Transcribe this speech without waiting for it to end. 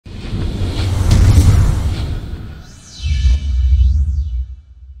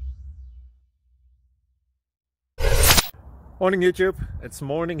Morning YouTube, it's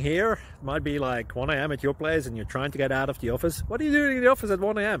morning here. It might be like 1 a.m. at your place and you're trying to get out of the office. What are you doing in the office at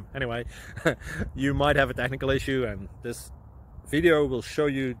 1 a.m? Anyway, you might have a technical issue and this video will show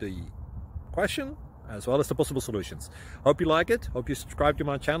you the question as well as the possible solutions. Hope you like it, hope you subscribe to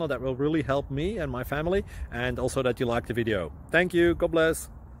my channel. That will really help me and my family, and also that you like the video. Thank you, God bless.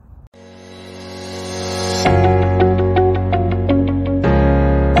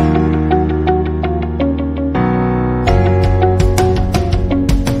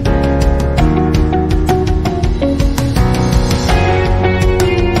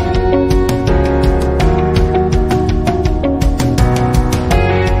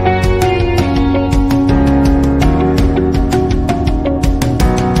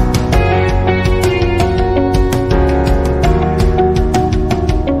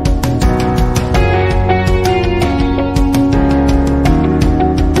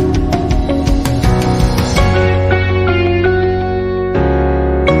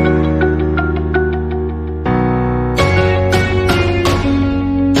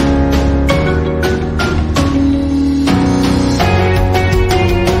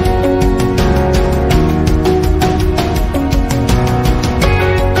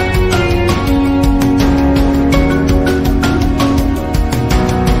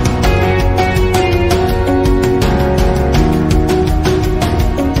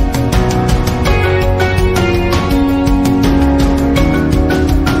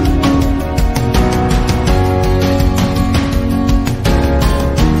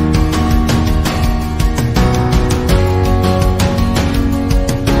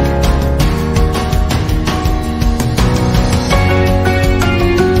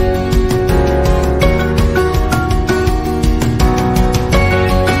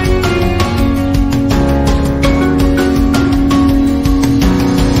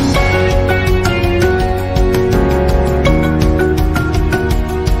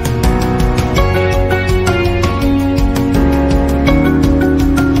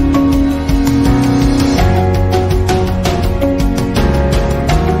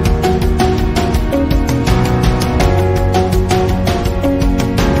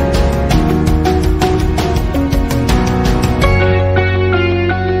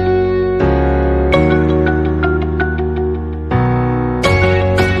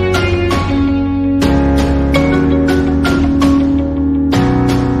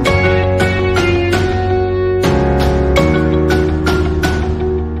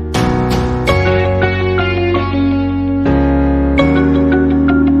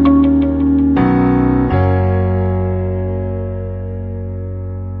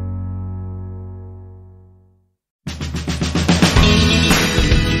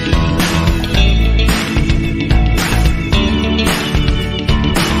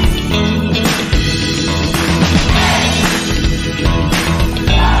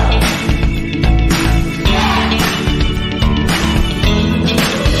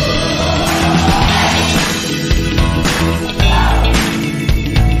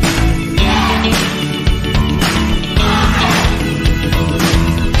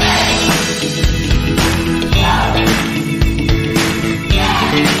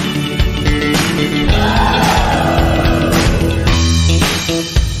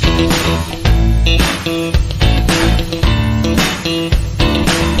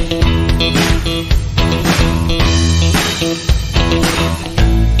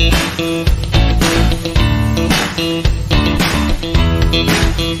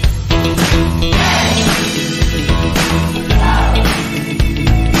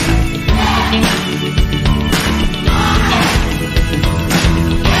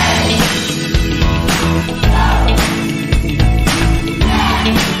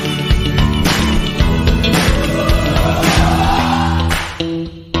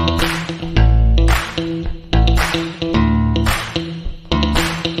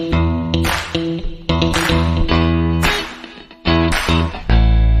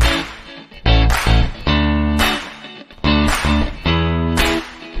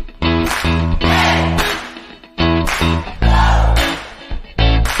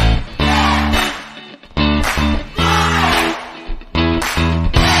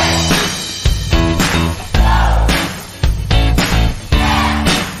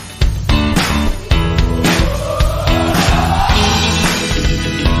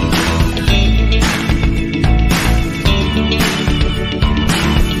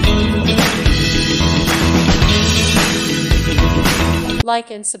 Like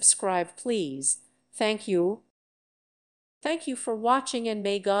and subscribe, please. Thank you. Thank you for watching, and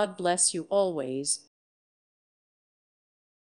may God bless you always.